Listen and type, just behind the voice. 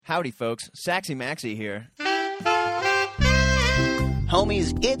Howdy, folks. Saxy Maxy here.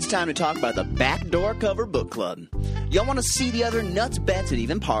 Homies, it's time to talk about the Backdoor Cover Book Club. Y'all want to see the other nuts bets and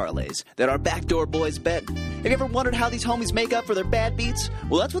even parlays that our Backdoor boys bet? Have you ever wondered how these homies make up for their bad beats?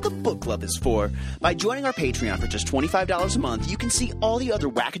 Well, that's what the book club is for. By joining our Patreon for just $25 a month, you can see all the other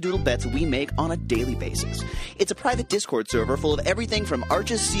wackadoodle bets we make on a daily basis. It's a private Discord server full of everything from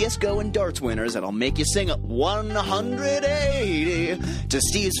Arch's CSGO and darts winners that'll make you sing 180 to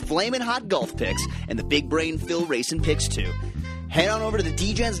Steve's flamin' hot golf picks and the big brain Phil racing picks too. Head on over to the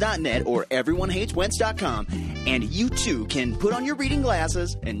dgens.net or everyonehateswentz.com, and you too can put on your reading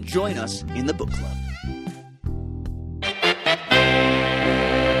glasses and join us in the book club.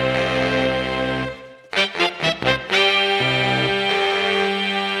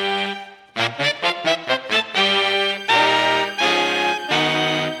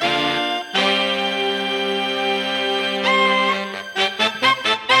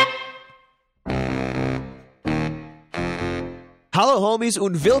 Hallo Homies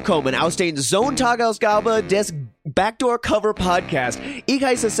und willkommen aus den Sonntagausgabe des Backdoor Cover Podcast. Ich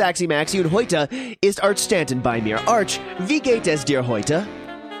heiße Saxy Maxy und heute ist Arch Stanton bei mir. Arch, wie geht es dir heute?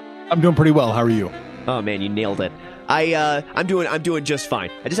 I'm doing pretty well. How are you? Oh man, you nailed it. I'm doing just fine.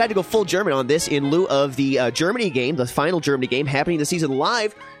 I decided to go full German on this in lieu of the Germany game, the final Germany game happening this season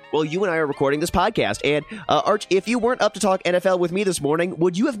live. Well, you and I are recording this podcast. And Arch, if you weren't up to talk NFL with me this morning,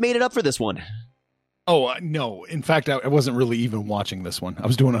 would you have made it up for this one? Oh, no. In fact, I wasn't really even watching this one. I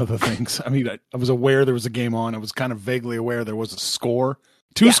was doing other things. I mean, I was aware there was a game on. I was kind of vaguely aware there was a score.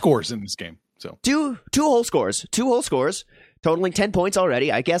 Two scores in this game. So Two whole scores. Totaling 10 points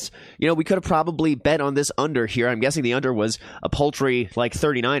already. I guess, we could have probably bet on this under here. I'm guessing the under was a paltry,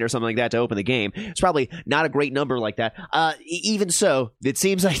 39 or something like that to open the game. It's probably not a great number like that. Even so, it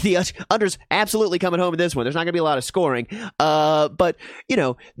seems like the under's absolutely coming home in this one. There's not going to be a lot of scoring. But,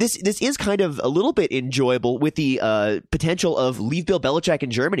 this is kind of a little bit enjoyable with the potential of leave Bill Belichick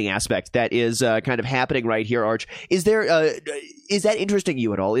in Germany aspect that is kind of happening right here, Arch. Is that interesting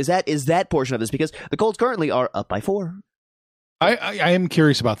you at all? Is that portion of this? Because the Colts currently are up by 4. I am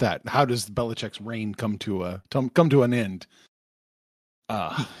curious about that. How does Belichick's reign come to an end?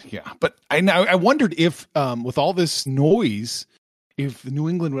 Yeah, but I wondered if, with all this noise, if New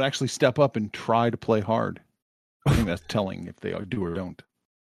England would actually step up and try to play hard. I think that's telling if they do or don't.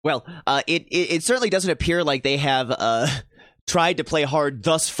 Well, it certainly doesn't appear like they have tried to play hard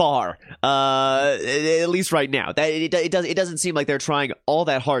thus far, at least right now. That it doesn't seem like they're trying all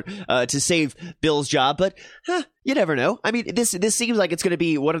that hard to save Bill's job, but you never know. I mean, this seems like it's going to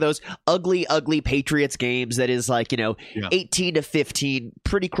be one of those ugly Patriots games that is 18-15,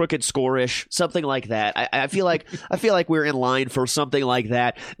 pretty crooked score-ish, something like that. I feel like we're in line for something like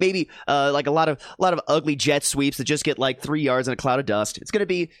that. Maybe a lot of ugly jet sweeps that just get 3 yards in a cloud of dust. It's going to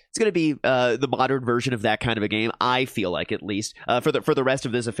be the modern version of that kind of a game. I feel like, at least for the rest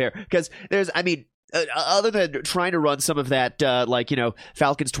of this affair, because other than trying to run some of that,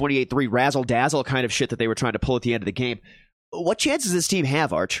 Falcons 28-3 razzle-dazzle kind of shit that they were trying to pull at the end of the game, what chance does this team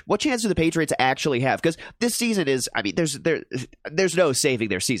have, Arch? What chance do the Patriots actually have? Because this season is, there's no saving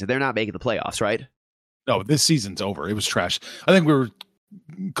their season. They're not making the playoffs, right? No, this season's over. It was trash. I think we were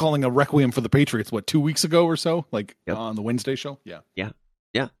calling a requiem for the Patriots, 2 weeks ago or so? On the Wednesday show? Yeah.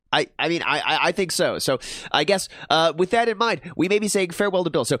 I think so. So I guess with that in mind, we may be saying farewell to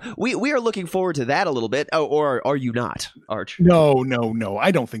Bill. So we are looking forward to that a little bit. Oh, or are you not, Arch? No.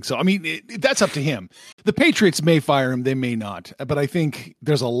 I don't think so. I mean, that's up to him. The Patriots may fire him. They may not. But I think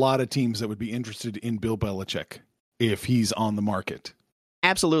there's a lot of teams that would be interested in Bill Belichick if he's on the market.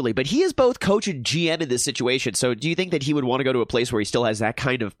 Absolutely, but he is both coach and GM in this situation. So, do you think that he would want to go to a place where he still has that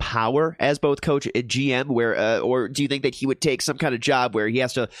kind of power as both coach and GM, or do you think that he would take some kind of job where he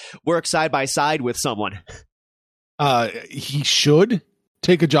has to work side by side with someone? He should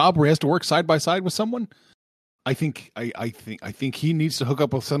take a job where he has to work side by side with someone. I think he needs to hook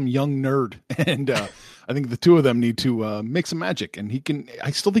up with some young nerd, and I think the two of them need to mix some magic. And he can.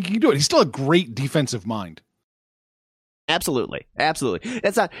 I still think he can do it. He's still a great defensive mind. Absolutely.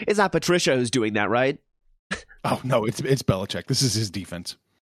 It's not Patricia who's doing that, right? Oh no, it's Belichick. This is his defense.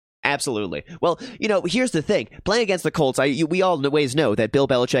 Absolutely. Well, here's the thing. Playing against the Colts, we always know that Bill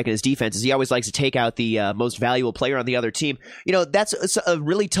Belichick and his defenses, he always likes to take out the most valuable player on the other team. That's a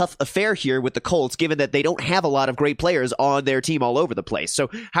really tough affair here with the Colts, given that they don't have a lot of great players on their team all over the place. So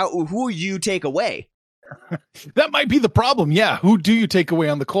who you take away? That might be the problem. Yeah. Who do you take away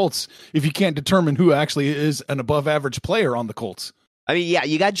on the Colts if you can't determine who actually is an above average player on the Colts? I mean, yeah,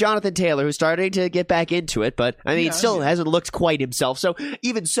 you got Jonathan Taylor who's starting to get back into it, but I mean, still hasn't looked quite himself. So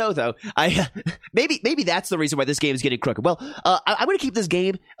even so, though, maybe that's the reason why this game is getting crooked. Well, I'm going to keep this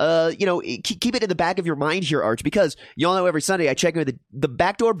game, keep it in the back of your mind here, Arch, because you all know every Sunday I check in with the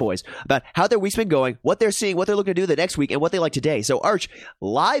Backdoor Boys about how their week's been going, what they're seeing, what they're looking to do the next week, and what they like today. So, Arch,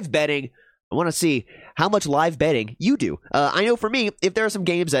 live betting. I want to see how much live betting you do. I know for me, if there are some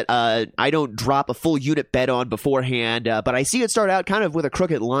games that I don't drop a full unit bet on beforehand, but I see it start out kind of with a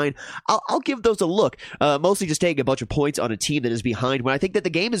crooked line, I'll give those a look. Mostly just taking a bunch of points on a team that is behind when I think that the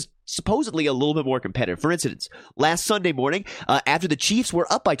game is supposedly a little bit more competitive. For instance, last Sunday morning, after the Chiefs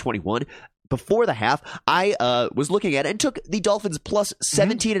were up by 21, before the half, I was looking at it and took the Dolphins plus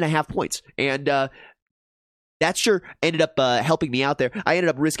 17 and a half points. And that sure ended up helping me out there. I ended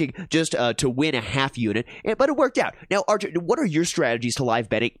up risking just to win a half unit, but it worked out. Now, Archer, what are your strategies to live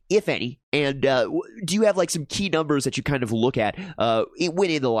betting, if any? And do you have like some key numbers that you kind of look at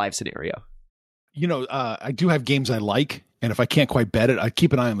when in the live scenario? I do have games I like, and if I can't quite bet it, I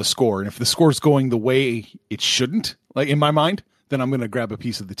keep an eye on the score. And if the score's going the way it shouldn't, like in my mind, then I'm going to grab a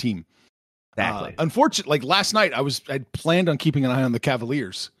piece of the team. Exactly. Unfortunately, like last night, I'd planned on keeping an eye on the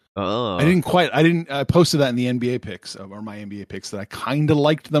Cavaliers. Oh. I posted that in the NBA picks, or my NBA picks, that I kind of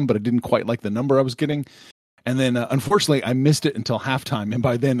liked them, but I didn't quite like the number I was getting. And then, unfortunately, I missed it until halftime. And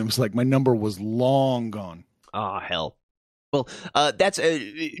by then, it was like my number was long gone. Oh, hell. Well,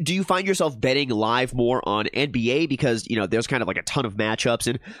 do you find yourself betting live more on NBA because, there's kind of like a ton of matchups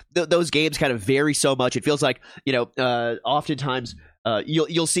and those games kind of vary so much. It feels like, oftentimes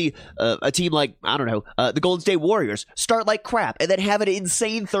you'll see a team like, I don't know, the Golden State Warriors start like crap and then have an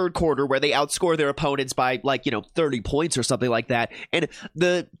insane third quarter where they outscore their opponents by 30 points or something like that. And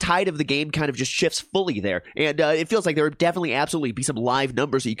the tide of the game kind of just shifts fully there. And it feels like there would definitely absolutely be some live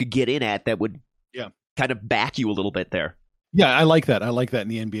numbers that you could get in at that would kind of back you a little bit there. Yeah, I like that. I like that in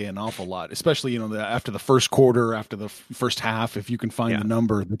the NBA an awful lot, especially, after the first quarter, after the first half, if you can find the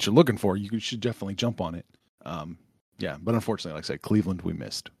number that you're looking for, you should definitely jump on it. But unfortunately, like I said, Cleveland, we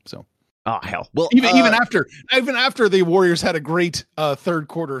missed. So, oh hell! Well, even after the Warriors had a great third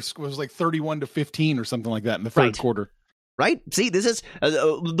quarter, it was like 31-15 or something like that in the third quarter. Right? See, this is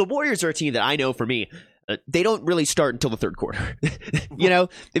the Warriors are a team that I know for me. They don't really start until the third quarter.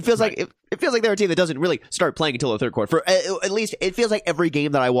 It feels like it feels like they're a team that doesn't really start playing until the third quarter. For at least it feels like every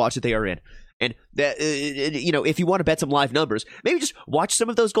game that I watch that they are in. And that, if you want to bet some live numbers, maybe just watch some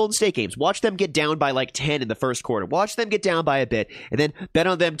of those Golden State games. Watch them get down by like 10 in the first quarter. Watch them get down by a bit, and then bet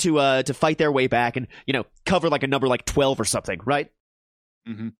on them to fight their way back and cover like a number like 12 or something, right?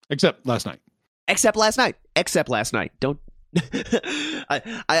 Mm-hmm. Except last night. Don't.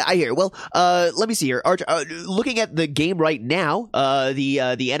 I hear. Well, let me see here. Arch, looking at the game right now, the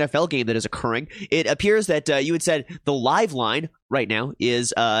NFL game that is occurring, it appears that you had said the live line right now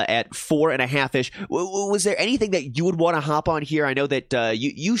is at 4.5-ish. Was there anything that you would want to hop on here? I know that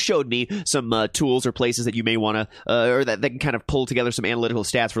you showed me some tools or places that you may want to, or that can kind of pull together some analytical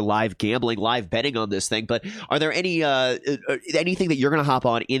stats for live gambling, live betting on this thing. But are there anything that you're going to hop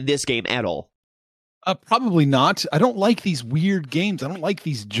on in this game at all? Probably not. I don't like these weird games. I don't like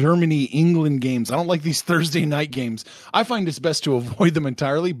these Germany-England games. I don't like these Thursday night games. I find it's best to avoid them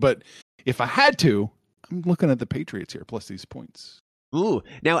entirely, but if I had to, I'm looking at the Patriots here, plus these points. Ooh.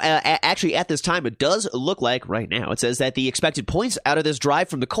 Now, actually, at this time, it does look like, right now, it says that the expected points out of this drive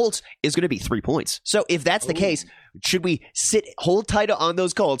from the Colts is going to be 3 points. So if that's the case, should we hold tight on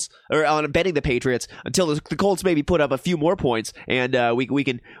those Colts, or on betting the Patriots, until the Colts maybe put up a few more points, and we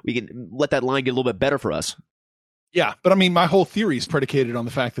can let that line get a little bit better for us? Yeah, but I mean, my whole theory is predicated on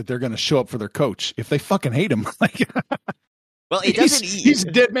the fact that they're going to show up for their coach. If they fucking hate him, well, it doesn't. He's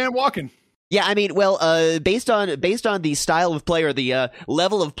a dead man walking. Yeah, I mean, well, based on the style of play or the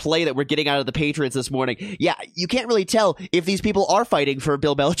level of play that we're getting out of the Patriots this morning, yeah, you can't really tell if these people are fighting for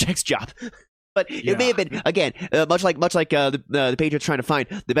Bill Belichick's job. But it may have been, again, much like the Patriots trying to find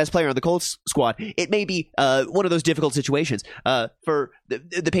the best player on the Colts squad. It may be one of those difficult situations for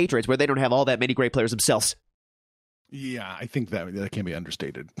the Patriots where they don't have all that many great players themselves. Yeah, I think that can be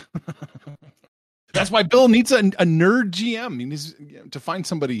understated. That's why Bill needs a nerd GM. He needs to find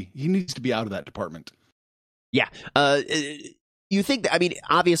somebody. He needs to be out of that department. Yeah. You think that, I mean,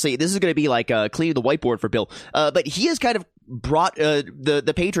 obviously, this is going to be like cleaning the whiteboard for Bill. But he has kind of brought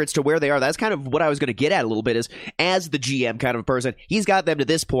the Patriots to where they are. That's kind of what I was going to get at a little bit, is as the GM kind of person, he's got them to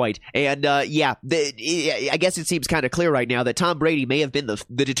this point. And I guess it seems kind of clear right now that Tom Brady may have been the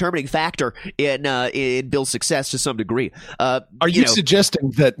determining factor in Bill's success to some degree. Are you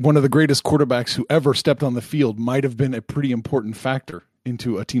suggesting that one of the greatest quarterbacks who ever stepped on the field might have been a pretty important factor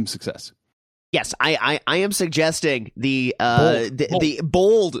into a team's success? Yes, I am suggesting the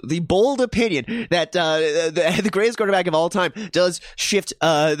bold opinion that the greatest quarterback of all time does shift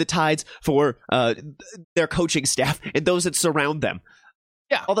the tides for their coaching staff and those that surround them.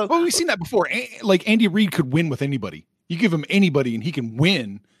 Yeah, although we've seen that before. Like Andy Reid could win with anybody. You give him anybody and he can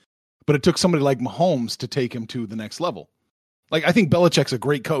win, but it took somebody like Mahomes to take him to the next level. Like I think Belichick's a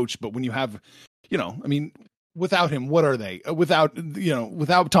great coach, but when you have, without him, what are they?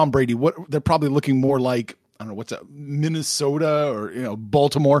 Without Tom Brady, they're probably looking more like, I don't know, what's that, Minnesota or,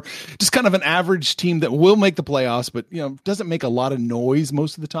 Baltimore, just kind of an average team that will make the playoffs, but, doesn't make a lot of noise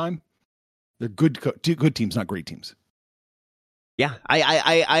most of the time. They're good teams, not great teams. Yeah,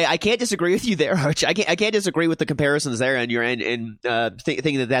 I can't disagree with you there, Arch. I can't disagree with the comparisons there on your end and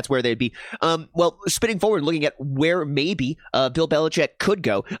thinking that that's where they'd be. Well, spinning forward, looking at where maybe Bill Belichick could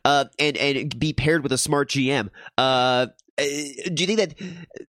go and be paired with a smart GM. Do you think that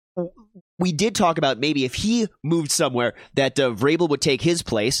we did talk about maybe if he moved somewhere that Vrabel would take his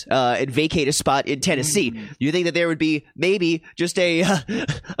place and vacate a spot in Tennessee? Do you think that there would be maybe just a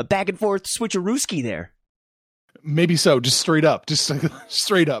back and forth switcherooski there? Maybe so. Just straight up.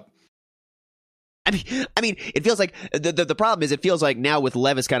 Straight up. I mean, it feels like the problem is it feels like now with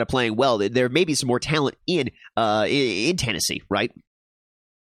Levis kind of playing well, there may be some more talent in Tennessee, right?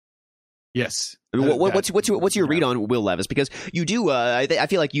 Yes. What's your read on Will Levis? Because you do, I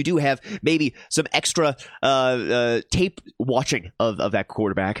feel like you do have maybe some extra tape watching of that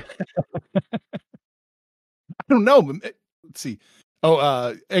quarterback. I don't know. Let's see.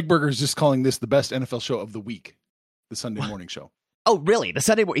 Eggburger is just calling this the best NFL show of the week. The Sunday morning show. Oh, really? The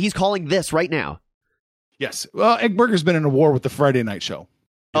Sunday he's calling this right now. Yes. Well, Eggburger's been in a war with the Friday night show.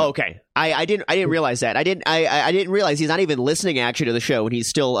 Oh, okay. I didn't realize that. I didn't realize he's not even listening actually to the show, and he's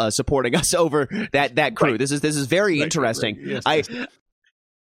still supporting us over that crew. Right. This is very interesting. Right. Yes.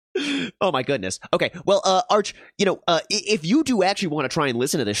 Oh my goodness. Okay. Well, Arch, if you do actually want to try and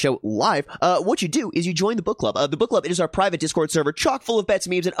listen to the show live, what you do is you join the book club. The book club is our private Discord server, chock full of bets,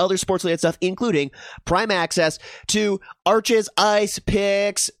 memes, and other sports-related stuff, including prime access to Arch's ice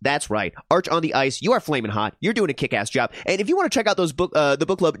picks. That's right. Arch on the ice. You are flaming hot. You're doing a kick-ass job. And if you want to check out the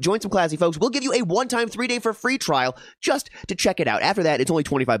book club, join some classy folks. We'll give you a one-time 3-day for free trial just to check it out. After that, it's only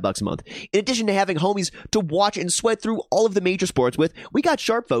 $25 a month. In addition to having homies to watch and sweat through all of the major sports with, we got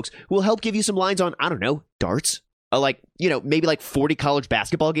sharp folks who will help give you some lines on, I don't know, darts. Maybe like 40 college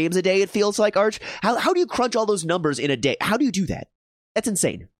basketball games a day, it feels like, Arch. How do you crunch all those numbers in a day? How do you do that? That's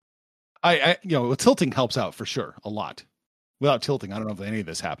insane. Tilting helps out for sure, a lot. Without tilting, I don't know if any of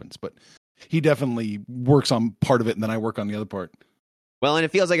this happens, but he definitely works on part of it, and then I work on the other part. Well, and it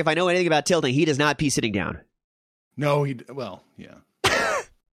feels like if I know anything about tilting, he does not pee sitting down. No, yeah.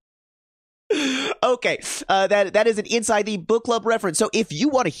 Okay, that is an Inside the Book Club reference. So if you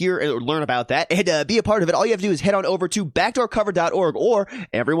want to hear or learn about that and be a part of it, all you have to do is head on over to backdoorcover.org or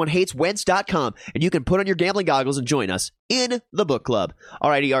everyonehateswentz.com, and you can put on your gambling goggles and join us in the book club.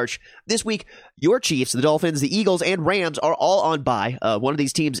 Alrighty, Arch. This week, your Chiefs, the Dolphins, the Eagles, and Rams are all on bye. One of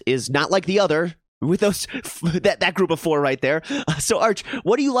these teams is not like the other. With those that group of four right there. So Arch,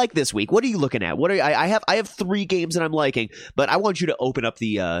 what do you like this week? What are you looking at? I have 3 games that I'm liking, but I want you to open up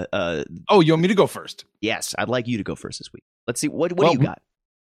the Oh, you want me to go first? Yes, I'd like you to go first this week. Let's see what do you got?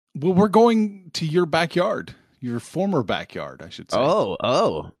 Well, we're going to your backyard. Your former backyard, I should say.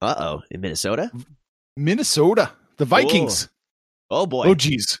 In Minnesota? Minnesota. The Vikings. Oh boy. Oh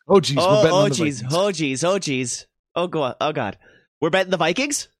geez. We're betting on the Vikings. Oh geez. Oh god. We're betting the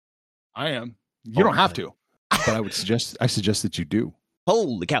Vikings? I am. You don't have to, but I suggest that you do.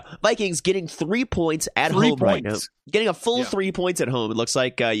 Holy cow. Vikings getting 3 points at home right now. Getting a full 3 points at home. It looks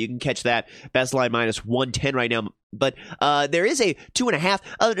like you can catch that best line minus 110 right now. But there is a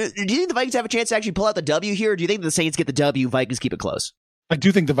 2.5. Do you think the Vikings have a chance to actually pull out the W here? Or do you think the Saints get the W, Vikings keep it close? I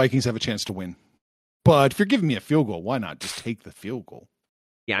do think the Vikings have a chance to win. But if you're giving me a field goal, why not just take the field goal?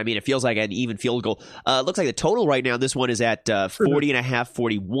 Yeah, I mean, it feels like an even field goal. Looks like the total right now, this one is at 40.5,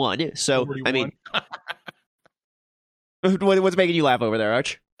 41. So, 41. I mean, what's making you laugh over there,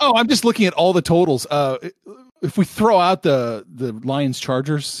 Arch? Oh, I'm just looking at all the totals. If we throw out the Lions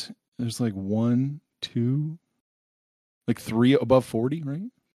Chargers, there's like 1, 2, like 3 above 40, right?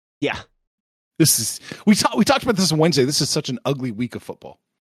 Yeah. This is we talked about this on Wednesday. This is such an ugly week of football.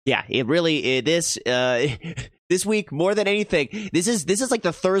 Yeah, it really this week more than anything. This is like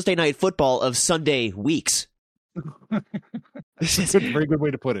the Thursday night football of Sunday weeks. That's a very good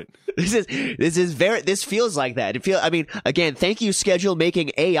way to put it. This feels like that. I mean, again, thank you, schedule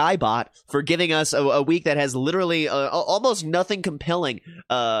making AI bot, for giving us a week that has literally almost nothing compelling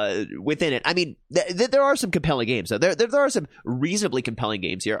within it. I mean, there are some compelling games. Though. There are some reasonably compelling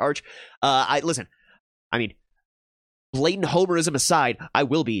games here. Arch, listen. I mean, blatant homerism aside, I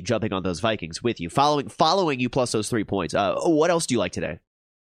will be jumping on those Vikings with you, following you plus those 3 points. What else do you like today?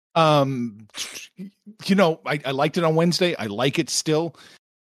 I liked it on Wednesday. I like it still.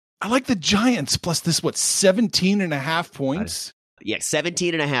 I like the Giants plus this, 17.5 points? Yeah,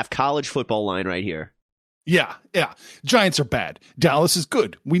 17.5 college football line right here. Yeah. Giants are bad. Dallas is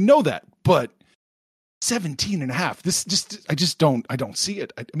good. We know that, but 17.5. I don't see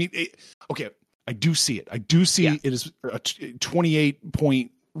it. Okay. I do see it. It is a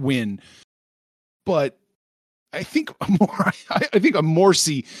 28-point win, but I think I more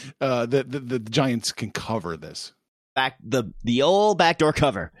see the Giants can cover this. The old backdoor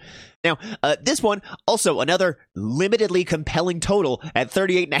cover. Now, this one, also another limitedly compelling total at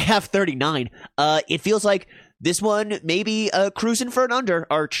 38.5, 39. It feels like this one maybe cruising for an under,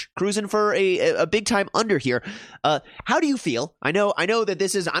 Arch. Cruising for a big time under here. How do you feel? I know that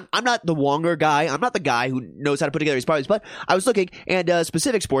this is, I'm not the Wonger guy. I'm not the guy who knows how to put together these parlays, but I was looking, and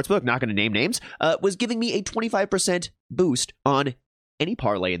Specific Sportsbook, not going to name names, was giving me a 25% boost on any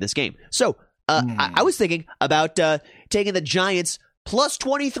parlay in this game. So, I was thinking about taking the Giants plus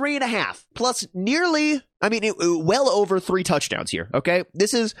 23.5, plus nearly, well over 3 touchdowns here, okay?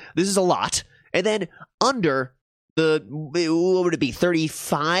 This is a lot. And then under what would it be,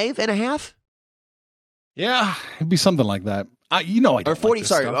 35.5? Yeah, it'd be something like that. I don't or 40. Like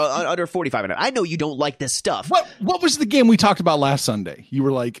sorry, under 45.5. I know you don't like this stuff. What was the game we talked about last Sunday? You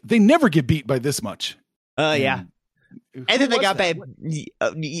were like, they never get beat by this much. Yeah. And then they got bad.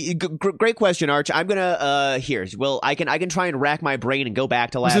 Great question, Arch. I'm gonna I can try and rack my brain and go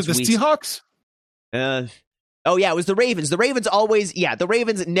back to last week. Was it the Seahawks? Oh yeah, it was the Ravens. The Ravens the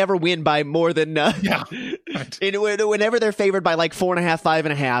Ravens never win by more than right. Whenever they're favored by like 4.5,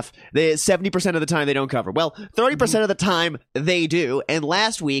 5.5, 70% of the time they don't cover. Well, 30% of the time they do. And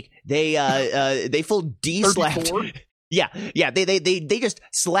last week they full D-slapped. Yeah, they just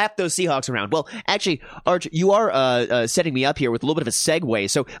slapped those Seahawks around. Well, actually, Arch, you are setting me up here with a little bit of a segue.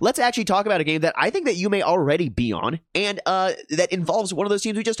 So let's actually talk about a game that I think that you may already be on, and that involves one of those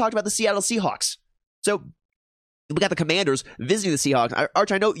teams we just talked about, the Seattle Seahawks. So we got the Commanders visiting the Seahawks.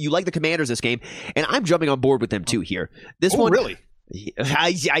 Arch, I know you like the Commanders this game, and I'm jumping on board with them too here. This one, really?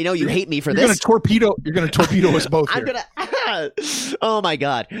 I know you hate me for this. You're gonna torpedo us both here. I'm gonna. Oh my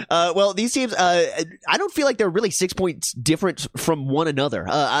god. Well, these teams, I don't feel like they're really 6 points different from one another.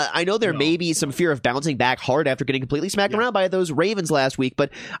 I know there may be some fear of bouncing back hard after getting completely smacked around by those Ravens last week, but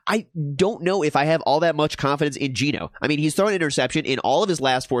I don't know if I have all that much confidence in Geno. I mean, he's thrown an interception in all of his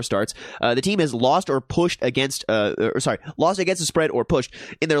last 4 starts. The team has lost against the spread or pushed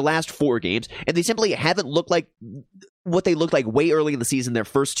in their last 4 games, and they simply haven't looked like what they looked like way early in the season, their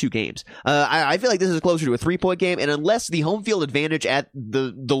first 2 games. I feel like this is closer to a 3-point game, and unless the home field advantage at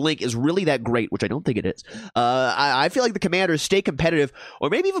the link is really that great, which I don't think it is, I feel like the Commanders stay competitive, or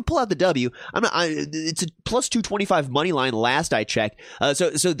maybe even pull out the W. It's a plus 225 money line last I checked,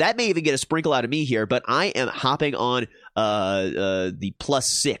 so that may even get a sprinkle out of me here, but I am hopping on the plus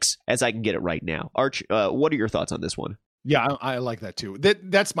 6 as I can get it right now. Arch, what are your thoughts on this one? Yeah, I like that too.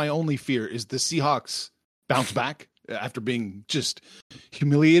 That's my only fear, is the Seahawks bounce back after being just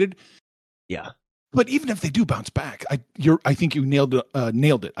humiliated. Yeah. But even if they do bounce back, I think you nailed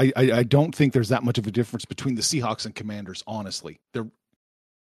it. I don't think there's that much of a difference between the Seahawks and Commanders, honestly.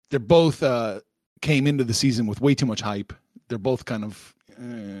 They're both came into the season with way too much hype. They're both kind of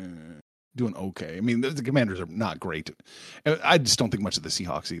doing okay. I mean, the Commanders are not great. I just don't think much of the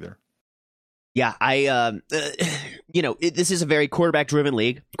Seahawks either. Yeah, this is a very quarterback-driven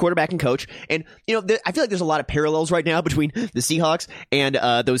league, quarterback and coach, and I feel like there's a lot of parallels right now between the Seahawks and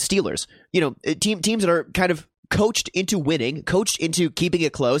those Steelers. Teams that are kind of coached into winning, coached into keeping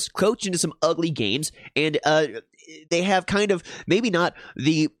it close, coached into some ugly games, and they have kind of maybe not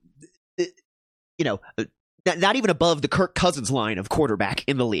the not even above the Kirk Cousins line of quarterback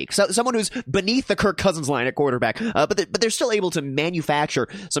in the league. So someone who's beneath the Kirk Cousins line at quarterback, but they're still able to manufacture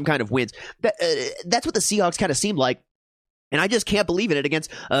some kind of wins. That's what the Seahawks kind of seem like, and I just can't believe in it against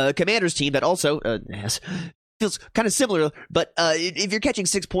a Commanders team that also feels kind of similar. But if you're catching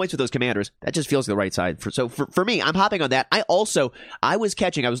 6 points with those Commanders, that just feels the right side. So for me, I'm hopping on that. I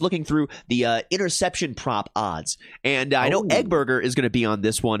was looking through the interception prop odds, and I know Eggberger is going to be on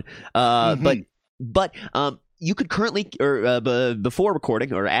this one, But you could currently, or before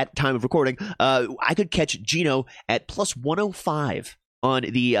recording, or at time of recording, I could catch Gino at plus 105 on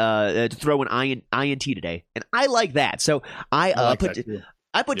the to throw an INT today, and I like that. So I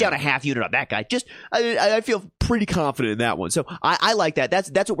put down a half unit on that guy. Just I feel pretty confident in that one. So I like that.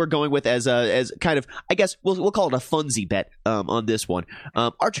 That's what we're going with as kind of, I guess we'll call it a funsy bet on this one.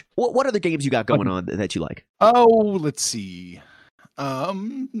 Arch, what other games you got going on that you like? Oh, let's see.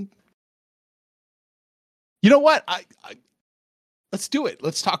 You know what? I let's do it.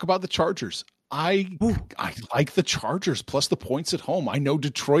 Let's talk about the Chargers. I like the Chargers plus the points at home. I know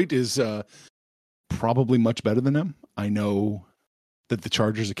Detroit is probably much better than them. I know that the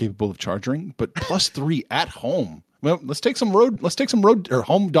Chargers are capable of charging, but plus 3 at home. Well, let's take some road or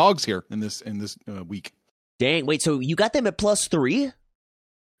home dogs here in this week. Dang, wait, so you got them at plus 3?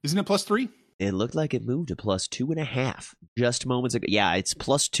 Isn't it plus 3? It looked like it moved to plus 2.5 just moments ago. Yeah, it's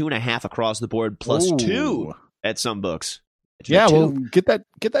plus 2.5 across the board, plus 2 at some books. Yeah, well, get that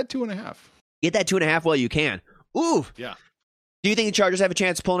 2.5. Get that 2.5 while you can. Ooh. Yeah. Do you think the Chargers have a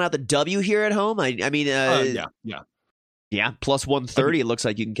chance of pulling out the W here at home? I mean, yeah. Yeah, plus 130. It looks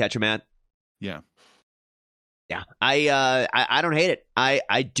like you can catch them at. Yeah. Yeah, I don't hate it.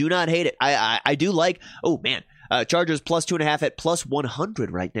 I do not hate it. I do like. Oh man, Chargers plus 2.5 at plus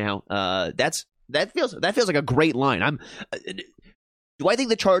 100 right now. That feels like a great line. Do I think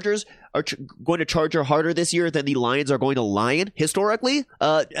the Chargers are going to charge harder this year than the Lions are going to lion historically?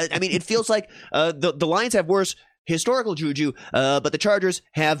 I mean, it feels like the Lions have worse historical juju, but the Chargers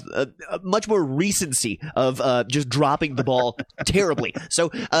have much more recency of just dropping the ball terribly. So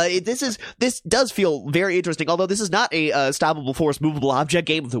this does feel very interesting. Although this is not a stoppable force, movable object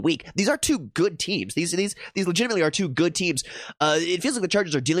game of the week. These are two good teams. These legitimately are two good teams. It feels like the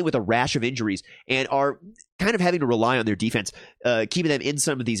Chargers are dealing with a rash of injuries and are kind of having to rely on their defense, keeping them in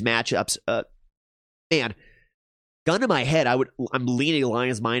some of these matchups. Man, gun to my head, I'm leaning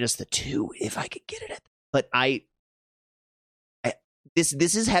Lions minus the 2 if I could get it at. But This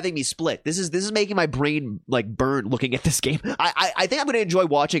is having me split. This is making my brain like burn looking at this game. I think I'm going to enjoy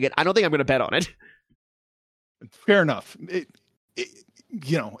watching it. I don't think I'm going to bet on it. Fair enough.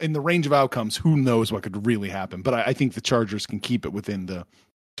 In the range of outcomes, who knows what could really happen? But I think the Chargers can keep it within the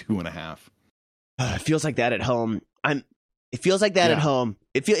 2.5. It feels like that at home. It feels like that at home.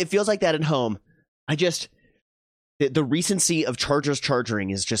 It feels like that at home. The recency of Chargers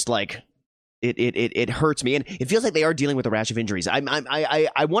charging is just like. It hurts me, and it feels like they are dealing with a rash of injuries. I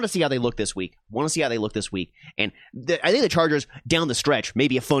want to see how they look this week. And I think the Chargers down the stretch may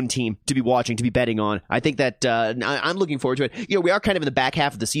be a fun team to be watching, to be betting on. I think that I'm looking forward to it. We are kind of in the back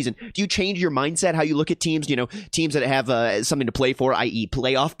half of the season. Do you change your mindset how you look at teams? Teams that have something to play for, i.e.,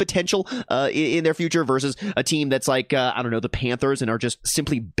 playoff potential in their future, versus a team that's like I don't know, the Panthers and are just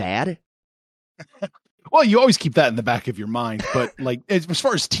simply bad. Well, you always keep that in the back of your mind, but like as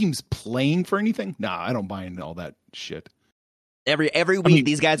far as teams playing for anything, I don't buy into all that shit. Every week,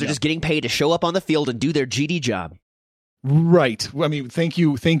 these guys are just getting paid to show up on the field and do their GD job. Right. I mean, thank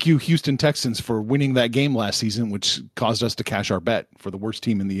you, Houston Texans, for winning that game last season, which caused us to cash our bet for the worst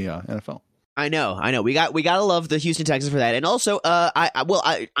team in the NFL. I know. We gotta love the Houston Texans for that, and also,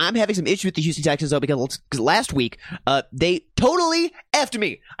 I'm having some issues with the Houston Texans though because last week, they totally effed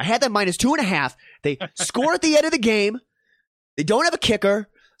me. I had that minus 2.5. They score at the end of the game. They don't have a kicker,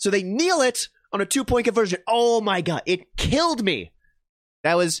 so they kneel it on a 2-point conversion. Oh my god, it killed me.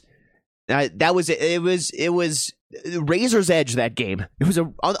 It was razor's edge, that game. It was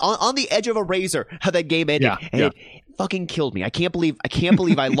on the edge of a razor how that game ended, and it fucking killed me. I can't believe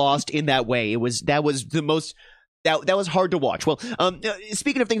I lost in that way. That was hard to watch. Well,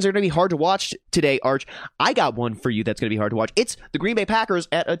 speaking of things that are going to be hard to watch today, Arch, I got one for you that's going to be hard to watch. It's the Green Bay Packers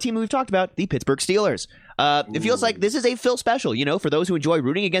at a team we've talked about, the Pittsburgh Steelers. It feels like this is a Phil special, for those who enjoy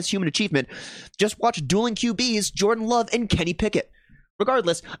rooting against human achievement. Just watch dueling QBs, Jordan Love and Kenny Pickett.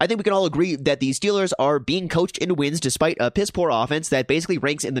 Regardless, I think we can all agree that the Steelers are being coached into wins despite a piss-poor offense that basically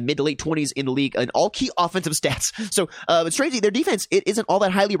ranks in the mid to late 20s in the league in all key offensive stats. So, strangely, their defense isn't all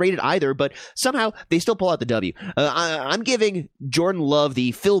that highly rated either, but somehow they still pull out the W. I'm giving Jordan Love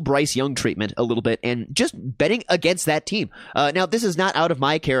the Phil Bryce Young treatment a little bit and just betting against that team. Now, this is not out of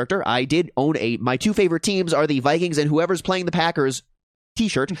my character. I did own my two favorite teams are the Vikings and whoever's playing the Packers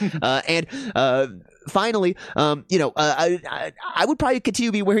t-shirt. Finally, I would probably continue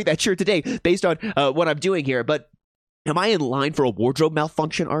to be wearing that shirt today based on what I'm doing here. But am I in line for a wardrobe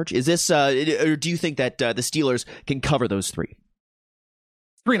malfunction, Arch? Is this, or do you think that the Steelers can cover those 3?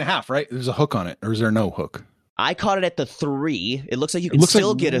 3.5, right? There's a hook on it, or is there no hook? I caught it at the 3. It looks like you can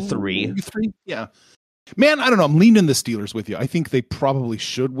still get a 3. 3? Yeah. Man, I don't know. I'm leaning the Steelers with you. I think they probably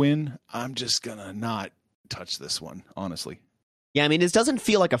should win. I'm just gonna not touch this one, honestly. Yeah, I mean, this doesn't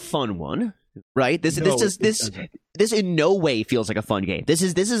feel like a fun one, right? This in no way feels like a fun game. This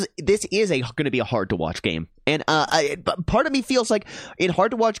is going to be a hard to watch game, and but part of me feels like in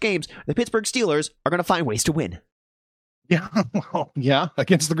hard to watch games, the Pittsburgh Steelers are going to find ways to win. Yeah, well, yeah,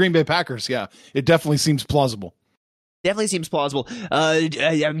 against the Green Bay Packers. Yeah, it definitely seems plausible. Definitely seems plausible.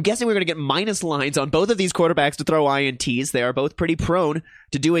 I'm guessing we're going to get minus lines on both of these quarterbacks to throw INTs. They are both pretty prone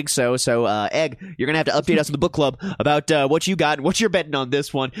to doing so. So, Egg, you're going to have to update us in the book club about what you got, what you're betting on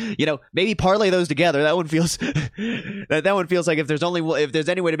this one. You know, maybe parlay those together. That one feels that one feels like if there's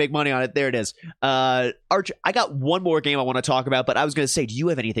any way to make money on it, there it is. Arch, I got one more game I want to talk about, but I was going to say, do you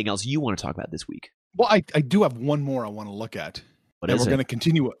have anything else you want to talk about this week? Well, I do have one more I want to look at. What is it? We're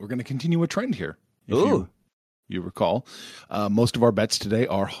going to continue a trend here. Ooh. You recall, most of our bets today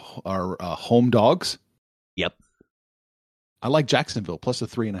are home dogs. Yep. I like Jacksonville plus the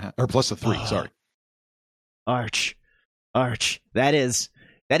 3.5 or plus the 3. Sorry. Arch, that is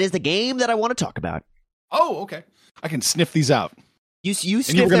the game that I want to talk about. Oh, okay. I can sniff these out. You and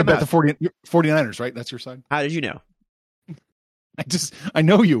you were going to bet the 49ers, right? That's your side. How did you know? I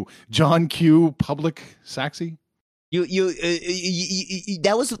know you, John Q. Public Saxy. You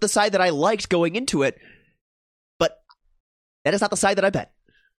that was the side that I liked going into it. That is not the side that I bet.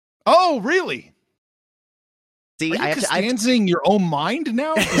 Oh, really? See, I have to your own mind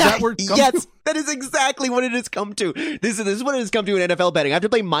now? Is that where it's come to? That is exactly what it has come to. This is what it has come to in NFL betting. I have to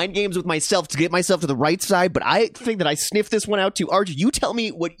play mind games with myself to get myself to the right side, but I think that I sniffed this one out too. Archie, you tell me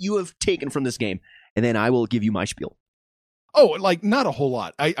what you have taken from this game, and then I will give you my spiel. Oh, like not a whole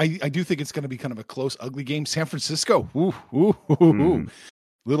lot. I do think it's going to be kind of a close, ugly game. San Francisco. Ooh.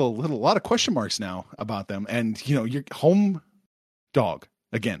 A lot of question marks now about them. And, you know, your home dog.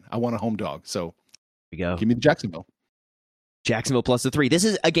 Again, I want a home dog. So here we go. Give me the Jacksonville. Jacksonville plus the 3. This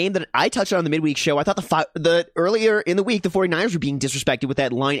is a game that I touched on the midweek show. I thought the earlier in the week, the 49ers were being disrespected with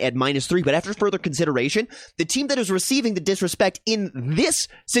that line at -3. But after further consideration, the team that is receiving the disrespect in this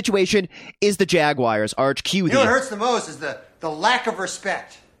situation is the Jaguars. Arch Q. You know what hurts the most is the lack of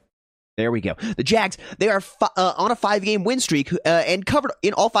respect. There we go. The Jags, they are on a 5-game win streak and covered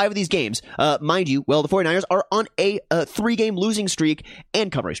in all 5 of these games. Mind you, well, the 49ers are on a 3-game losing streak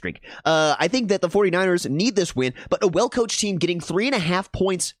and covering streak. I think that the 49ers need this win, but a well-coached team getting 3.5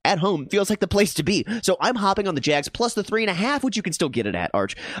 points at home feels like the place to be. So I'm hopping on the Jags plus the 3.5, which you can still get it at,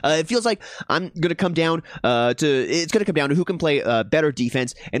 Arch. It feels like I'm going to come down to who can play better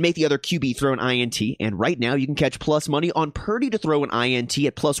defense and make the other QB throw an INT. And right now, you can catch plus money on Purdy to throw an INT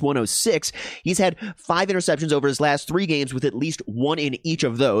at plus 106. He's had 5 interceptions over his last 3 games with at least 1 in each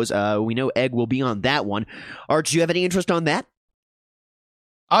of those. We know Egg will be on that one. Arch, do you have any interest on that?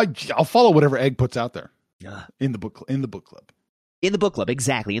 I'll follow whatever Egg puts out there in the book club. In the book club,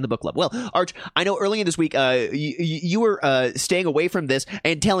 exactly, in the book club. Well, Arch, I know early in this week you were staying away from this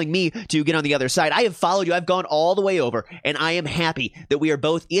and telling me to get on the other side. I have followed you. I've gone all the way over, and I am happy that we are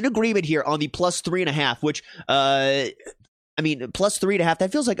both in agreement here on the plus 3.5, which I mean, plus 3.5,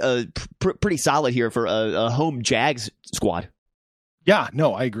 that feels like a pretty solid here for a home Jags squad. Yeah,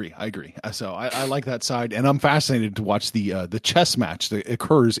 no, I agree. So I like that side, and I'm fascinated to watch the chess match that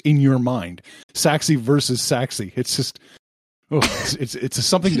occurs in your mind. Saxy versus Saxy. It's just, it's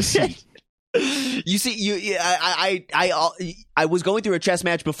something to see. You see, I was going through a chess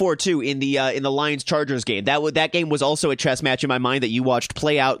match before too in the Lions Chargers game. That game was also a chess match in my mind that you watched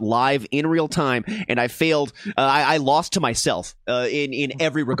play out live in real time, and I failed. I lost to myself in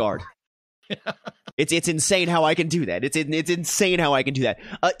every regard. It's insane how I can do that. It's insane how I can do that.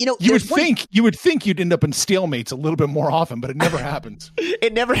 You would think you'd end up in stalemates a little bit more often, but it never happens.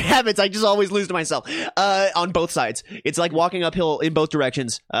 It never happens. I just always lose to myself on both sides. It's like walking uphill in both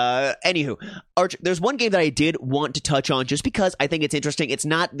directions. Anywho, Arch, there's one game that I did want to touch on just because I think it's interesting. It's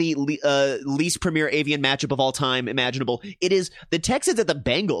not the least premier avian matchup of all time imaginable. It is the Texans at the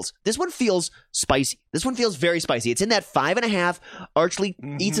Bengals. This one feels spicy. This one feels very spicy. It's in that 5.5 Archley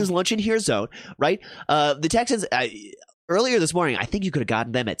eats his lunch in here zone, right? The Texans, earlier this morning, I think you could have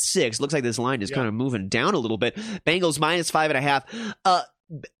gotten them at 6. Looks like this line is kind of moving down a little bit. Bengals minus 5.5.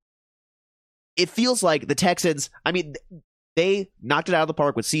 It feels like the Texans, I mean, they knocked it out of the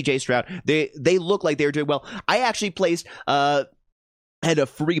park with CJ Stroud. They look like they're doing well. I actually placed had a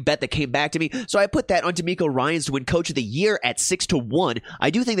free bet that came back to me, so I put that on D'Amico Ryans to win Coach of the Year at 6-1. I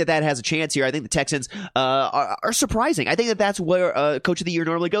do think that has a chance here. I think the Texans are surprising. I think that that's where Coach of the Year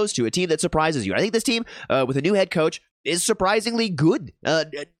normally goes to, a team that surprises you. I think this team with a new head coach is surprisingly good.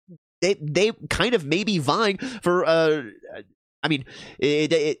 They kind of may be vying for I mean,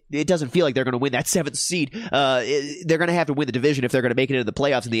 it doesn't feel like they're going to win that 7th seed. They're going to have to win the division if they're going to make it into the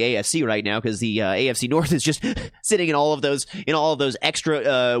playoffs in the AFC right now, because the AFC North is just sitting in all of those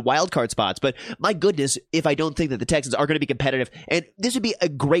extra wild card spots. But my goodness, if I don't think that the Texans are going to be competitive, and this would be a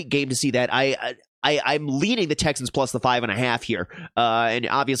great game to see that. I'm leaning the Texans plus the 5.5 here, and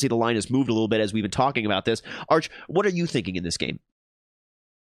obviously the line has moved a little bit as we've been talking about this. Arch, what are you thinking in this game?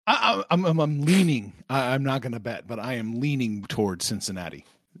 I'm leaning. I'm not going to bet, but I am leaning towards Cincinnati.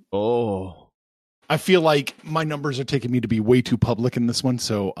 Oh, I feel like my numbers are taking me to be way too public in this one,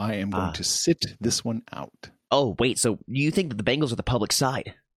 so I am going to sit this one out. Oh, wait. So you think that the Bengals are the public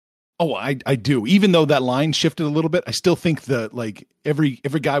side? Oh, I do. Even though that line shifted a little bit, I still think that like every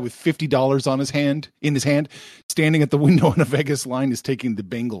guy with $50 in his hand, standing at the window on a Vegas line is taking the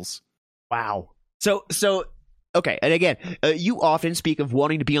Bengals. Wow. So. Okay, and again, you often speak of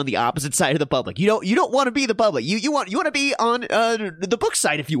wanting to be on the opposite side of the public. You don't want to be the public. You want to be on the book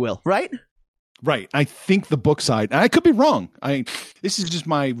side, if you will, right? Right. I think the book side, and I could be wrong. This is just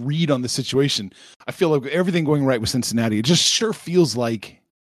my read on the situation. I feel like everything going right with Cincinnati, it just sure feels like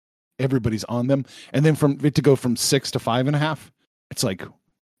everybody's on them. And then from it to go from 6 to 5.5, it's like,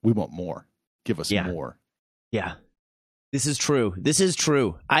 we want more. Give us more. Yeah. This is true.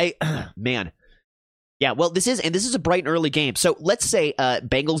 Man. Yeah, well, this is a bright and early game. So let's say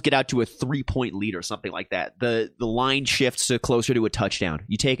Bengals get out to a 3-point lead or something like that. The line shifts to closer to a touchdown.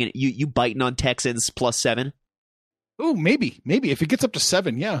 You biting on Texans plus 7? Oh, maybe if it gets up to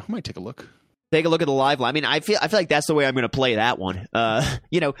 7, yeah, I might take a look. Take a look at the live line. I mean, I feel like that's the way I'm going to play that one.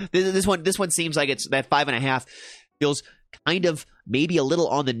 This one seems like it's that 5.5 feels kind of maybe a little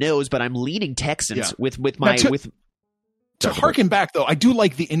on the nose, but I'm leaning Texans with my. To harken back, though, I do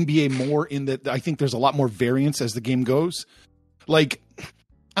like the NBA more in that I think there's a lot more variance as the game goes. Like,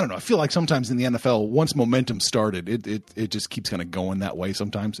 I don't know. I feel like sometimes in the NFL, once momentum started, it just keeps kind of going that way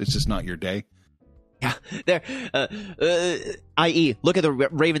sometimes. It's just not your day. Yeah. I.e., look at the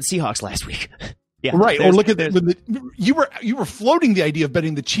Ravens Seahawks last week. Yeah, right. Or look at you were floating the idea of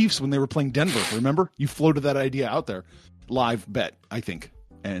betting the Chiefs when they were playing Denver. Remember? You floated that idea out there. Live bet, I think.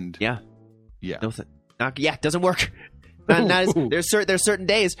 And yeah. Doesn't work. There's certain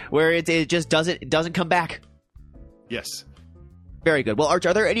days where it just doesn't come back. Yes. Very good. Well, Arch,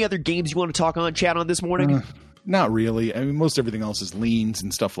 are there any other games you want to chat on this morning? Not really. I mean, most everything else is leans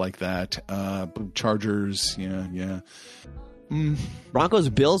and stuff like that. Chargers, yeah. Broncos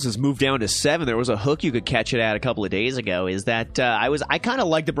Bills has moved down to 7. There was a hook you could catch it at a couple of days ago. Is that I kind of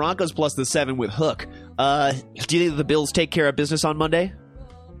like the Broncos plus the 7 with hook. Do you think the Bills take care of business on Monday?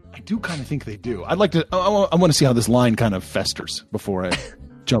 I do kind of think they do. I'd like to. I want to see how this line kind of festers before I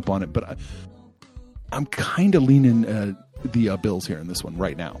jump on it. But I'm kind of leaning the Bills here in this one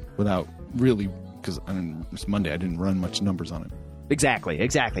right now, without really, because it's Monday. I didn't run much numbers on it.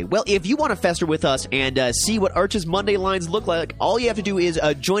 Exactly. Well, if you want to fester with us and see what Arch's Monday lines look like, all you have to do is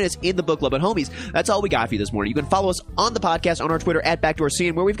join us in the book club. And homies, that's all we got for you this morning. You can follow us on the podcast on our Twitter at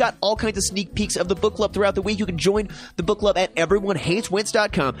BackdoorCN, where we've got all kinds of sneak peeks of the book club throughout the week. You can join the book club at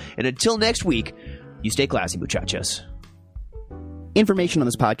everyonehateswentz.com. And until next week, you stay classy, muchachos. Information on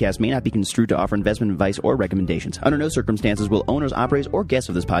this podcast may not be construed to offer investment advice or recommendations. Under no circumstances will owners, operators, or guests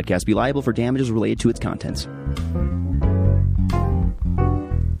of this podcast be liable for damages related to its contents.